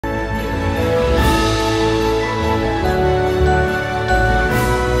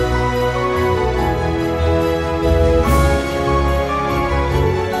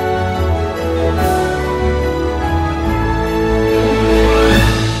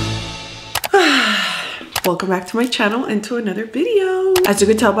Welcome back to my channel and to another video. As you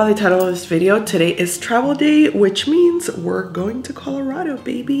can tell by the title of this video, today is travel day, which means we're going to Colorado,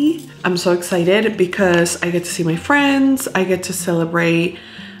 baby. I'm so excited because I get to see my friends, I get to celebrate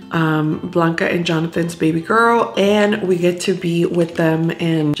Blanca and Jonathan's baby girl, and we get to be with them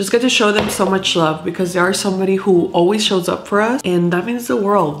and just get to show them so much love because they are somebody who always shows up for us, and that means the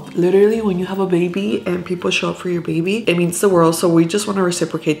world. Literally, when you have a baby and people show up for your baby, it means the world. So we just want to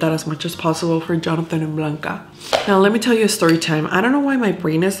reciprocate that as much as possible for Jonathan and Blanca. Now let me tell you a story time. I don't know why my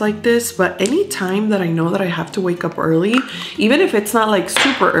brain is like this, but any time that I know that I have to wake up early, even if it's not like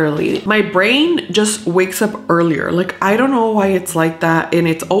super early, my brain just wakes up earlier. Like, I don't know why it's like that, and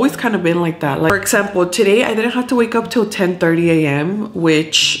it's always kind of been like that. Like, for example, today I didn't have to wake up till 10:30 a.m.,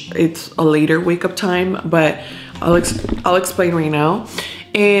 which it's a later wake up time, but I'll explain right now.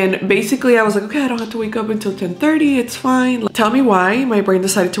 And basically I was like, okay, I don't have to wake up until 10:30, it's fine. Like, tell me why my brain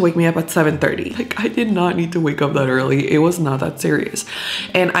decided to wake me up at 7:30. Like, I did not need to wake up that early. It was not that serious.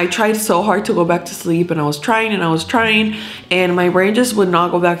 And I tried so hard to go back to sleep, and I was trying and my brain just would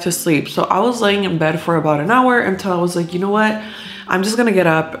not go back to sleep. So I was laying in bed for about an hour until I was like, you know what? I'm just gonna get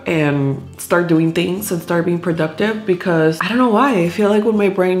up and start doing things and start being productive, because I don't know why. I feel like when my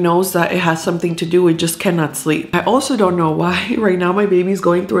brain knows that it has something to do, it just cannot sleep. I also don't know why. Right now my baby's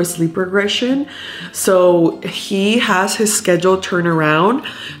going through a sleep regression. So he has his schedule turned around.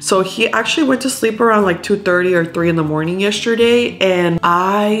 So he actually went to sleep around like 2:30 or 3 in the morning yesterday, and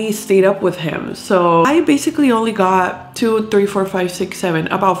I stayed up with him. So I basically only got 2, 3, 4, 5, 6, 7,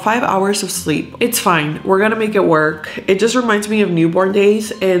 about 5 hours of sleep. It's fine. We're gonna make it work. It just reminds me of newborn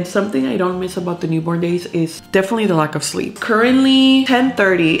days, and something I don't miss about the newborn days is definitely the lack of sleep. Currently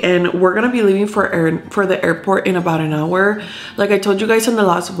 10:30, and we're gonna be leaving for the airport in about an hour. Like I told you guys in the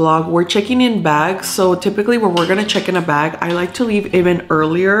last vlog, we're checking in bags. So typically when we're gonna check in a bag, I like to leave even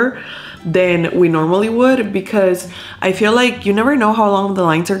earlier than we normally would, because I feel like you never know how long the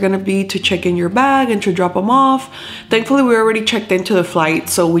lines are gonna be to check in your bag and to drop them off. Thankfully, we already checked into the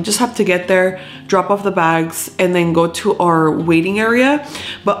flight, so we just have to get there, drop off the bags, and then go to our waiting area.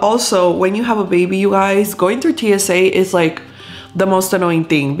 But also, when you have a baby, you guys, going through TSA is like the most annoying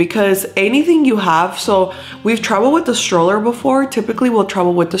thing, because anything you have, so we've traveled with the stroller before. Typically we'll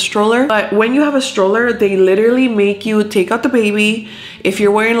travel with the stroller, but when you have a stroller, they literally make you take out the baby. If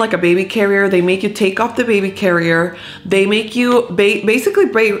you're wearing like a baby carrier, they make you take off the baby carrier. They make you basically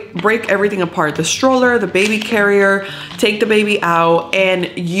break everything apart, the stroller, the baby carrier, take the baby out,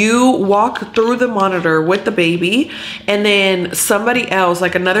 and you walk through the monitor with the baby, and then somebody else,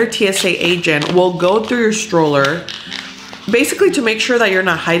 like another TSA agent, will go through your stroller, basically to make sure that you're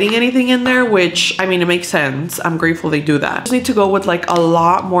not hiding anything in there, which, I mean, it makes sense. I'm grateful they do that. Just need to go with like a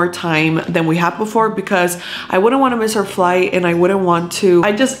lot more time than we had before, because I wouldn't want to miss our flight, and I wouldn't want to,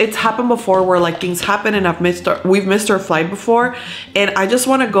 it's happened before where like things happen and we've missed our flight before, and I just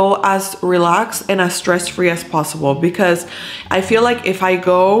want to go as relaxed and as stress-free as possible, because I feel like if I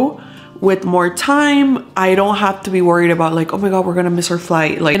go with more time, I don't have to be worried about like, oh my god, we're gonna miss our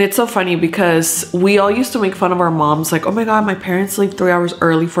flight. Like, and it's so funny because we all used to make fun of our moms, like, oh my god, my parents leave 3 hours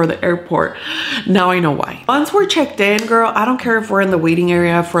early for the airport. Now I know why. Once we're checked in, girl, I don't care if we're in the waiting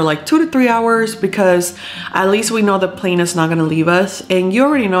area for like 2 to 3 hours, because at least we know the plane is not gonna leave us. And you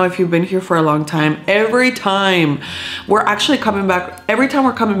already know, if you've been here for a long time, every time we're coming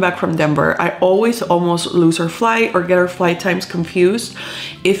back from Denver, I always almost lose our flight or get our flight times confused.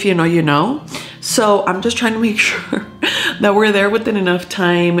 If you know, you know. So I'm just trying to make sure that we're there within enough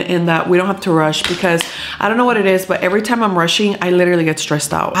time and that we don't have to rush, because I don't know what it is, but every time I'm rushing, I literally get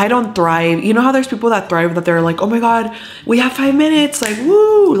stressed out. I don't thrive. You know how there's people that thrive, that they're like, oh my god, we have 5 minutes, like,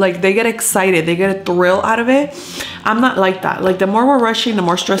 woo, like they get excited, they get a thrill out of it. I'm not like that. Like, the more we're rushing, the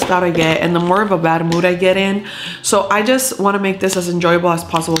more stressed out I get, and the more of a bad mood I get in. So I just want to make this as enjoyable as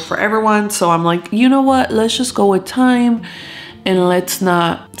possible for everyone. So I'm like, you know what, let's just go with time and let's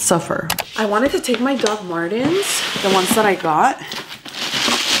not suffer. I wanted to take my Doc Martens, the ones that I got.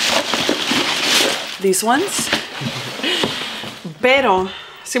 These ones. Pero,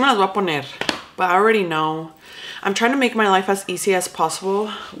 sí me las voy a poner. But I already know. I'm trying to make my life as easy as possible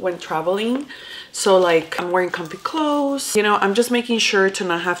when traveling. So like, I'm wearing comfy clothes, you know, I'm just making sure to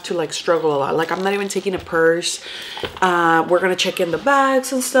not have to like struggle a lot. Like, I'm not even taking a purse. We're gonna check in the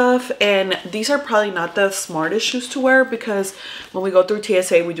bags and stuff, and these are probably not the smartest shoes to wear, because when we go through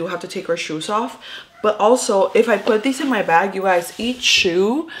TSA, we do have to take our shoes off. But also, if I put these in my bag, you guys, each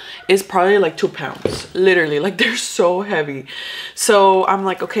shoe is probably like 2 pounds. Literally, like, they're so heavy. So I'm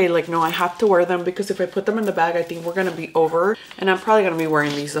like, okay, like, no, I have to wear them, because if I put them in the bag, I think we're gonna be over. And I'm probably gonna be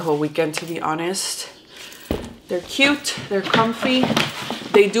wearing these the whole weekend, to be honest. They're cute, they're comfy.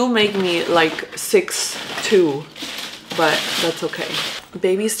 They do make me like 6'2", but that's okay.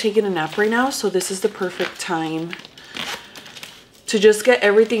 Baby's taking a nap right now, so this is the perfect time to just get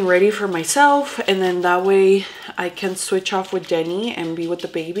everything ready for myself, and then that way I can switch off with Denny and be with the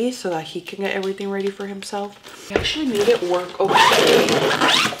baby so that he can get everything ready for himself. I actually made it work okay.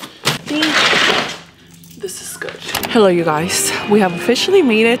 This is good. Hello, you guys. We have officially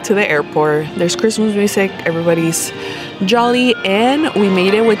made it to the airport. There's Christmas music, everybody's jolly, and we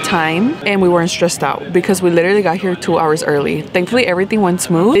made it with time, and we weren't stressed out because we literally got here 2 hours early. Thankfully, everything went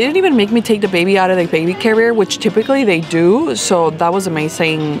smooth. They didn't even make me take the baby out of the baby carrier, which typically they do, so that was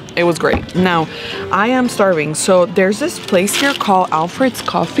amazing. It was great. Now, I am starving, so there's this place here called Alfred's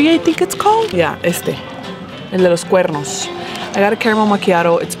Coffee, I think it's called. Yeah, El de los Cuernos. I got a caramel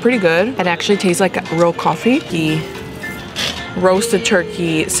macchiato. It's pretty good. It actually tastes like real coffee. The roasted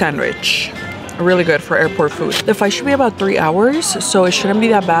turkey sandwich. Really good for airport food. The flight should be about 3 hours, so it shouldn't be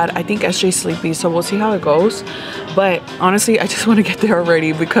that bad. I think SJ's sleepy, so we'll see how it goes. But honestly, I just want to get there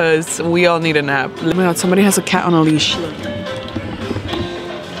already because we all need a nap. Oh my god, somebody has a cat on a leash.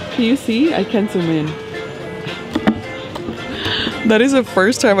 Can you see? I can't zoom in. That is the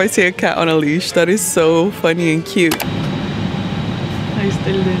first time I see a cat on a leash. That is so funny and cute.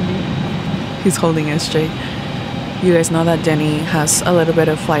 He's holding SJ. You guys know that Denny has a little bit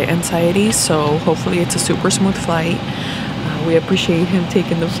of flight anxiety, so hopefully it's a super smooth flight. We appreciate him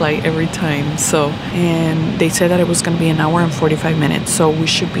taking the flight every time. And they said that it was going to be 1 hour and 45 minutes, so we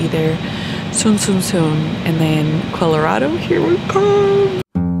should be there soon. And then Colorado, here we come.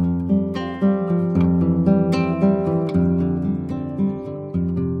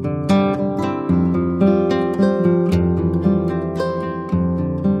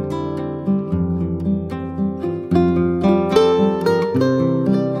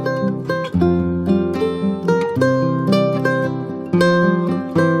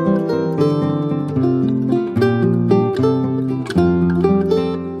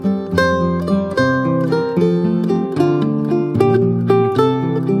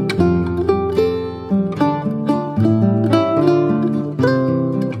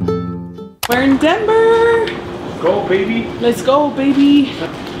 We're in Denver. Go, baby. Let's go, baby.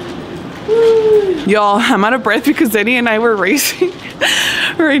 Y'all, I'm out of breath because Denny and I were racing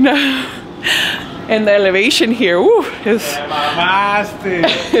right now. And the elevation here, es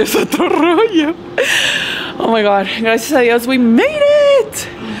otro rollo. Oh my God, gracias a Dios, we made it.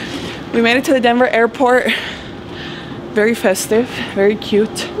 We made it to the Denver airport. Very festive, very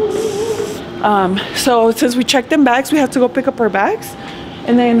cute. So since we checked in bags, we have to go pick up our bags.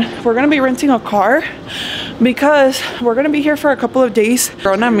 And then we're gonna be renting a car because we're gonna be here for a couple of days.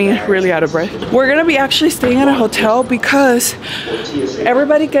 Girl, not me, really out of breath. We're gonna be actually staying at a hotel because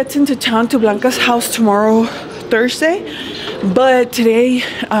everybody gets into town to Blanca's house tomorrow, Thursday. But today,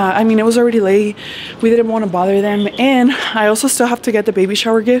 I mean, it was already late. We didn't want to bother them. And I also still have to get the baby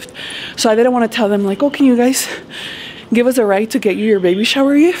shower gift. So I didn't want to tell them like, oh, can you guys give us a ride to get you your baby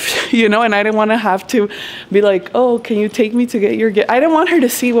shower gift, you know? And I didn't want to have to be like, oh, can you take me to get your gift? I didn't want her to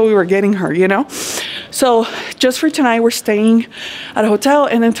see what we were getting her, you know? So just for tonight, we're staying at a hotel,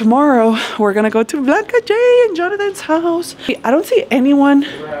 and then tomorrow we're gonna go to Blanca J and Jonathan's house. I don't see anyone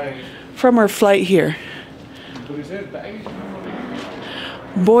from our flight here.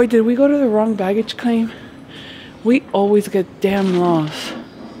 Boy, did we go to the wrong baggage claim? We always get damn lost.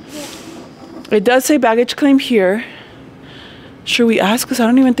 It does say baggage claim here. Should we ask? Because I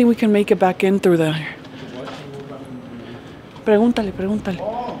don't even think we can make it back in through there.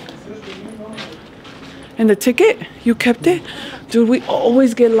 Pregúntale. And the ticket? You kept it? Dude, we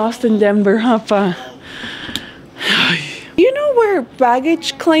always get lost in Denver, huh, Pa? You know where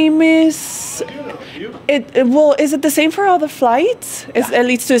baggage claim is? Well, is it the same for all the flights? It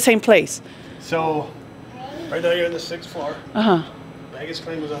leads to the same place. So, right now you're on the 6th floor. Uh-huh. Baggage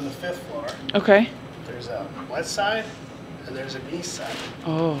claim is on the 5th floor. Okay. There's a west side and there's an east side.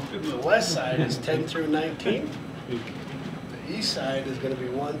 Oh. The west side is 10 through 19. The east side is going to be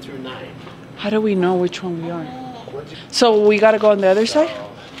 1 through 9. How do we know which one we are? So we got to go on the other side?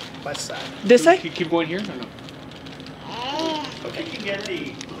 West side. This side? Keep going here? Or no? Okay, you can get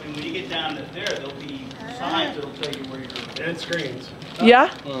when you get down to there, there'll be signs that'll tell you where you're. And screens. Yeah?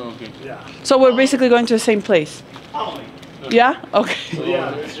 Oh, okay. Yeah. So we're basically going to the same place? Following. Yeah? Okay. So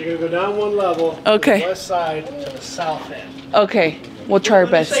yeah, so you're going to go down one level. Okay. To the west side to the south end. Okay. We'll try our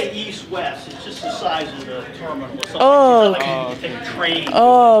best. When you say east-west, it's just the size of the terminal. It's Oh, not like a train.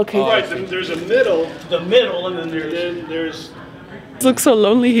 Oh, okay. Right, there's a middle. The middle, and then And there's. then there's It looks so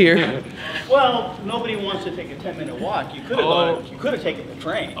lonely here. Well, nobody wants to take a 10-minute walk. You could have you could have taken the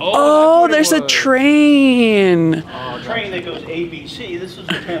train. Oh, there's a train. A train that goes ABC. This is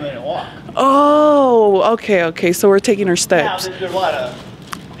a 10-minute walk. Oh, okay. So we're taking our Now, steps. there's a lot of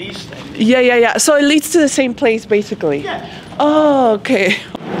these things. Yeah. So it leads to the same place, basically. Yeah. Oh, okay.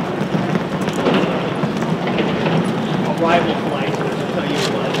 Arrival flights, which will tell you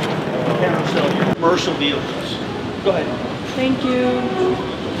what carousel your commercial vehicles. Go ahead. Thank you.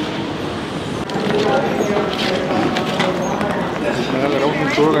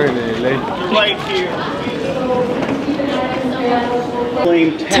 Right here.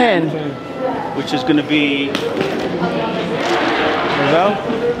 Plane 10, which is going to be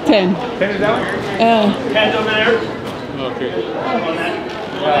 10. 10 over there. Okay. On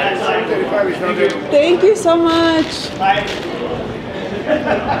that side. Thank you so much. Bye.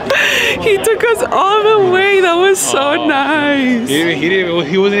 He took us all the way. That was so nice.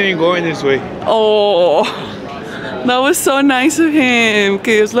 He wasn't even going this way. Oh, that was so nice of him.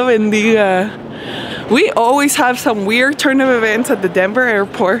 Que Dios lo bendiga. We always have some weird turn of events at the Denver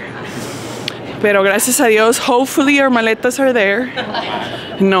airport. Pero gracias a Dios, hopefully our maletas are there.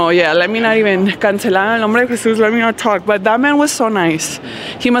 No, yeah, let me not even cancelar el nombre de Jesús, let me not talk. But that man was so nice.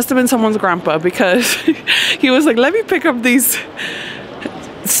 He must have been someone's grandpa because he was like, let me pick up these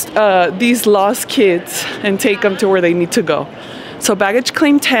lost kids and take them to where they need to go. So baggage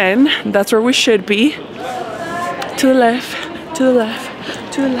claim 10, that's where we should be. To the left, to the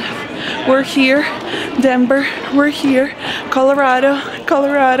left, to the left. We're here, Denver, we're here. Colorado,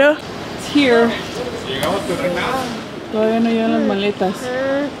 it's here. Todavía no llegan las maletas.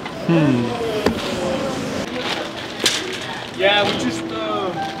 Yeah, we just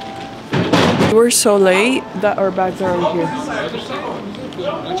We were so late that our bags are over here.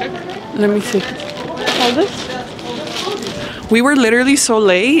 Let me see. Hold this. We were literally so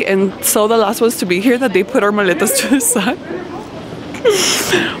late and so the last ones to be here that they put our maletas to the side.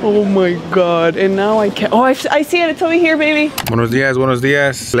 Oh my god. And now I can't. Oh, I see it. It's over here, baby. Buenos dias,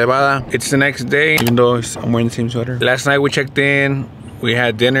 Levada. It's the next day, even though I'm wearing the same sweater. Last night we checked in, we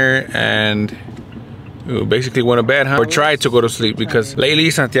had dinner, and we basically went to bed, huh? Or tried to go to sleep because lately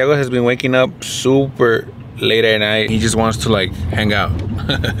Santiago has been waking up super late at night. He just wants to like hang out.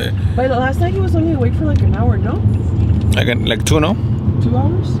 But last night he was only awake for like an hour, no? Like 2, no? 2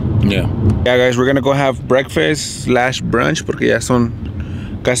 hours? Yeah. Yeah, guys, we're gonna go have breakfast / brunch porque ya son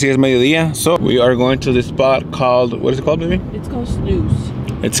casi es mediodía. So we are going to this spot called, what is it called, baby? It's called Snooze.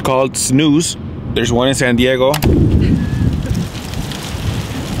 It's called Snooze. There's one in San Diego.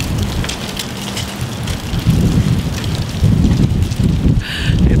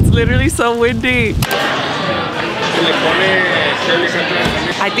 It's literally so windy.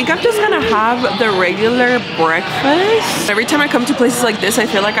 I think I'm just gonna have the regular breakfast. Every time I come to places like this, I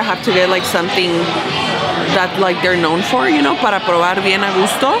feel like I have to get like something that like they're known for, you know, para probar bien a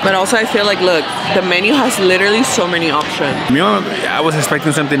gusto. But also I feel like, look, the menu has literally so many options. I was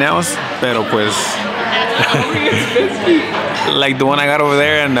expecting something else, pero pues like the one I got over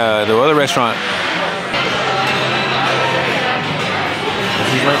there and the other restaurant.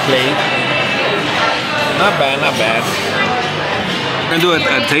 This is my plate. Not bad, not bad. I'm gonna do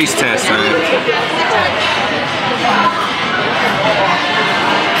a taste test on it.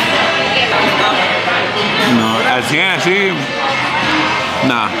 No, así,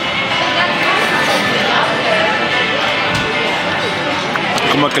 nah.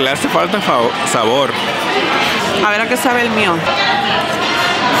 Como que le hace falta sabor. A ver a qué sabe el mío.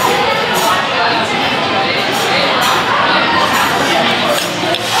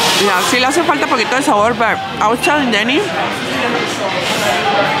 Yeah, sí le hace falta poquito de sabor, but I was telling Denny,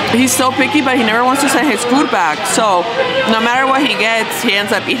 he's so picky, but he never wants to send his food back. So no matter what he gets, he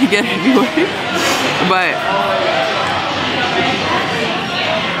ends up eating it anyway. But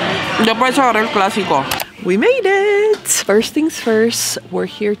yo por eso agarré el clásico. We made it! First things first, we're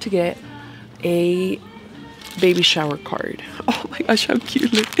here to get a baby shower card. Oh my gosh, how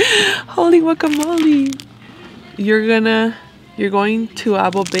cute. Holy guacamole. You're going to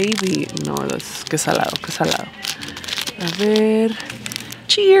Abo Baby. No, that's que salado, que salado. A ver.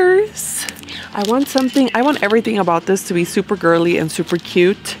 Cheers. I want everything about this to be super girly and super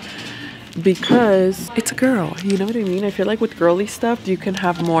cute because it's a girl. You know what I mean? I feel like with girly stuff, you can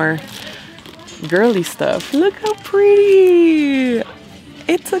have more girly stuff. Look how pretty.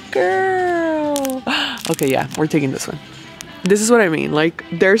 It's a girl. Okay, yeah, we're taking this one. This is what I mean. Like,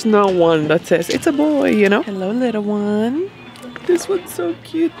 there's no one that says it's a boy, you know? Hello, little one. This one's so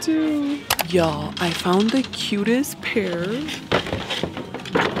cute too. Y'all, I found the cutest pair of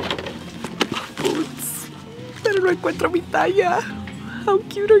boots. Pero no no encuentro mi talla. How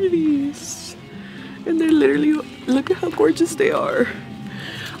cute are these? And they're literally, look at how gorgeous they are.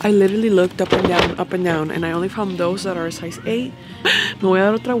 I literally looked up and down, and I only found those that are a size 8. Me voy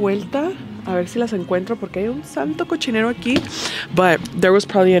a dar otra vuelta a ver si las encuentro porque hay un santo cochinero aquí. But there was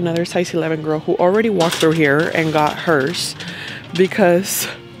probably another size 11 girl who already walked through here and got hers because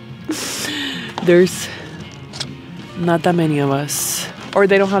there's not that many of us, or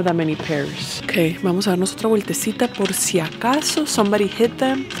they don't have that many pairs. Okay, vamos a darnos otra vueltecita por si acaso somebody hit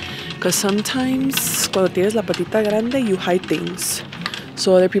them, because sometimes cuando tienes la patita grande you hide things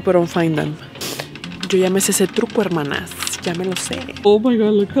so other people don't find them. Yo ya me sé ese truco, hermanas. Ya me lo sé. Oh my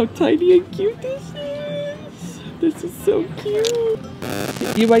god, look how tiny and cute this is. This is so cute.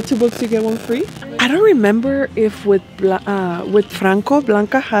 You buy 2 books, you get 1 free? I don't remember if with Franco,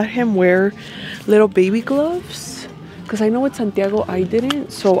 Blanca had him wear little baby gloves. Because I know with Santiago I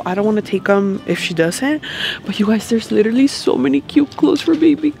didn't, so I don't want to take them if she doesn't. But you guys, there's literally so many cute clothes for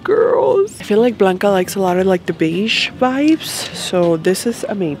baby girls. I feel like Blanca likes a lot of like the beige vibes, so this is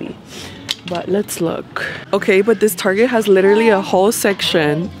a maybe. But let's look. Okay, but this Target has literally a whole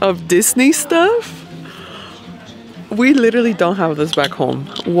section of Disney stuff. We literally don't have this back home.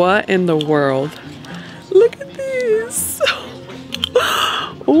 What in the world? Look at this.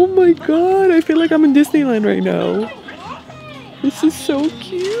 Oh my god, I feel like I'm in Disneyland right now. This is so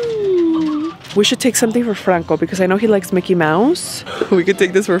cute. We should take something for Franco because I know he likes Mickey Mouse. We could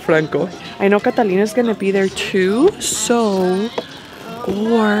take this for Franco. I know Catalina's gonna be there too, so...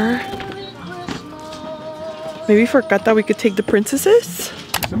 Or... maybe for Cata we could take the princesses?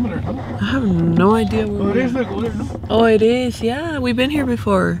 Similar, huh? I have no idea where Oh, it is the golden, no? Oh, it is. Yeah, we've been here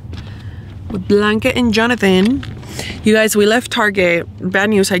before. With Blanca and Jonathan. You guys, we left Target. Bad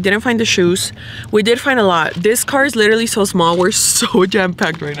news, I didn't find the shoes. We did find a lot. This car is literally so small. We're so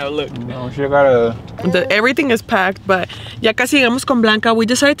jam-packed right now, look. No, she got a... Everything is packed, but ya casi llegamos con Blanca. We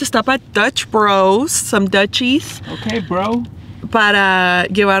decided to stop at Dutch Bros, some Dutchies. Okay, bro. Para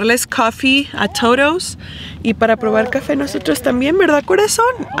llevarles coffee a Toto's y para probar café nosotros también, ¿verdad,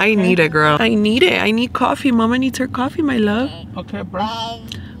 corazón? Okay. I need it, girl. I need it. I need coffee. Mama needs her coffee, my love. Okay, bro.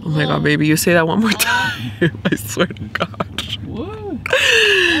 Oh my god, baby, you say that one more time. I swear to God. What?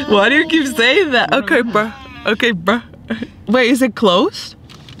 Why do you keep saying that? Okay, bro. Okay, bro. Wait, is it closed?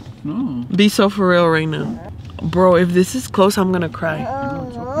 No. Be so for real right now. Bro, if this is close, I'm gonna cry.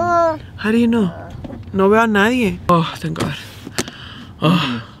 How do you know? No veo a nadie. Oh, thank God.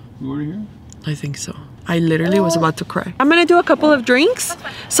 Oh. You were here? I think so. I literally was about to cry. I'm gonna do a couple of drinks.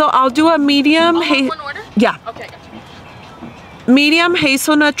 So I'll do a medium. One order? Yeah. Okay, gotcha. Medium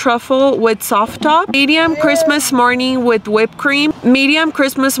hazelnut truffle with soft top. Medium Christmas morning with whipped cream. Medium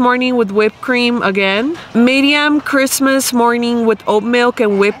Christmas morning with whipped cream again. Medium Christmas morning with oat milk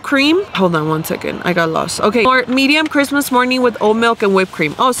and whipped cream. Hold on one second. I got lost. Okay. Or medium Christmas morning with oat milk and whipped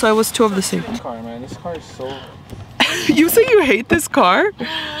cream. Oh, so it was 2 of the same. This car, man. This car is so... You say you hate this car?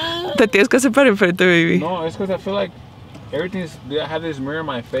 Te tienes que hacer para enfrente, baby. No, it's because I feel like everything's... I have this mirror in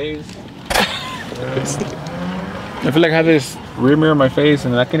my face. I feel like I have this rear mirror in my face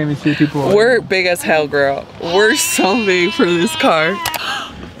and I can't even see people. We're big as hell, girl. We're so big for this car.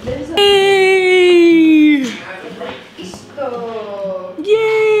 Yay!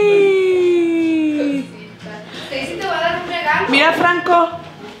 Yay! Mira, Franco.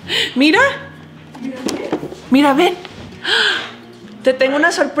 Mira. Mira, ven. Te tengo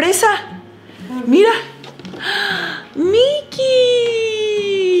una sorpresa. Mira. Mickey.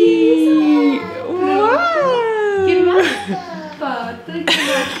 Wow.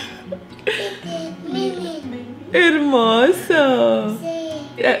 Hermoso.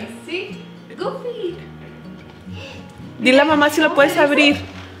 Sí. Goofy. Dile a mamá si lo puedes abrir.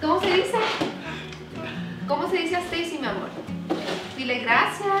 ¿Cómo se dice? ¿Cómo se dice a Stacy, mi amor? Dile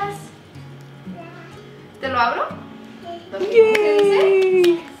gracias. ¿Te lo abro?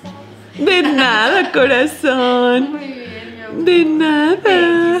 Yay. De nada, corazón. Muy bien, mi amor. De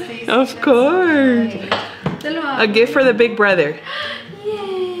nada. Stacy. Of course. Te lo A abro. gift for the big brother.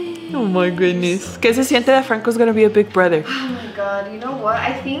 Yay. Oh my goodness. ¿Qué se siente that Franco's gonna be a big brother? Oh my god, you know what?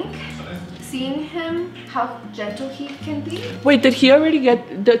 I think seeing him, how gentle he can be. Wait, did he already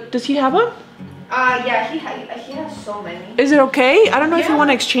get, does he have one? Yeah, he has so many. Is it okay? I don't know if you Yeah. want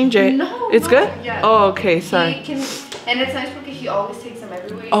to exchange it. No, It's no, good? yeah. Oh, okay, sorry. He can, and it's nice because he always takes them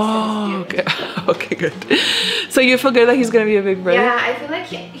everywhere. Oh, okay. Okay, good. So you feel good that he's gonna be a big brother? Yeah, I feel like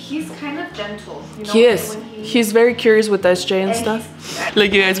he's kind of gentle. You know, He is. when He's very curious with SJ and stuff.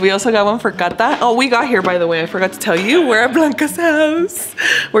 Look, you guys, we also got one for Cata. Oh, we got here, by the way. I forgot to tell you. We're at Blanca's house.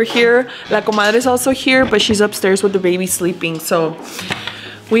 We're here. La comadre is also here, but she's upstairs with the baby sleeping. So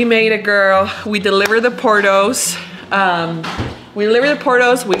We made it, girl. We delivered the Portos. We delivered the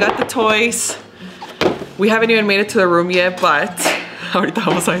Portos. We got the toys. We haven't even made it to the room yet, but ahorita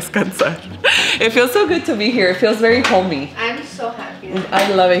vamos a descansar. It feels so good to be here. It feels very homey. I'm so happy.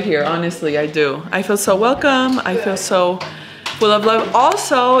 I love it here, honestly, I do. I feel so welcome. I feel so full of love.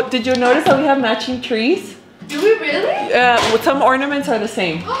 Also, did you notice that we have matching trees? Do we really? With some ornaments are the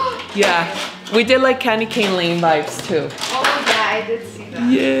same. Yeah. We did like Candy Cane Lane vibes too. Oh yeah, I did see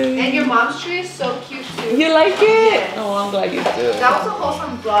that. Yeah. And your mom's tree is so cute too. You like it? Yes. Oh, I'm glad you do. That was a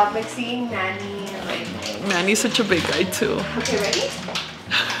wholesome vlog, like seeing Nanny and like. Manny's such a big guy too. Okay, ready?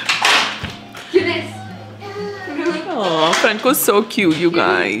 Do this. Oh, Franco's so cute, you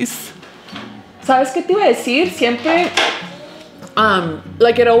guys. ¿Sabes qué te iba a decir? Siempre,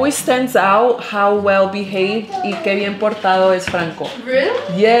 like it always stands out how well behaved y qué bien portado es Franco.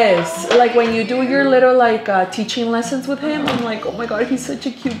 Really? Yes, like when you do your little like teaching lessons with him, I'm like, oh my god, he's such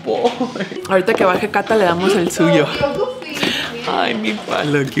a cute boy. Ahorita que baje Cata le damos el suyo. Yo goofy. Ay, mi pa.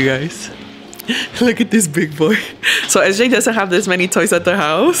 Look, you guys. Look at this big boy. So SJ doesn't have this many toys at the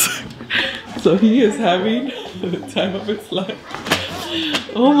house. So he is having the time of his life.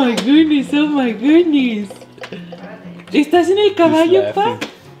 Oh my goodness, oh my goodness. ¿Estás en el caballo, pa?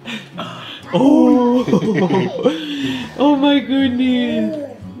 Oh. Oh my goodness.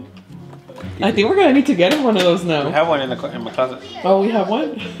 I think we're gonna need to get him one of those now. I have one in my closet. Oh, we have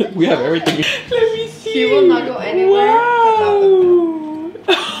one? We have everything. Let me see. He will not go anywhere. Wow.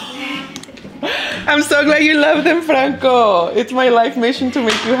 I'm so glad you love them, Franco. It's my life mission to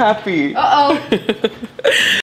make you happy. Uh-oh.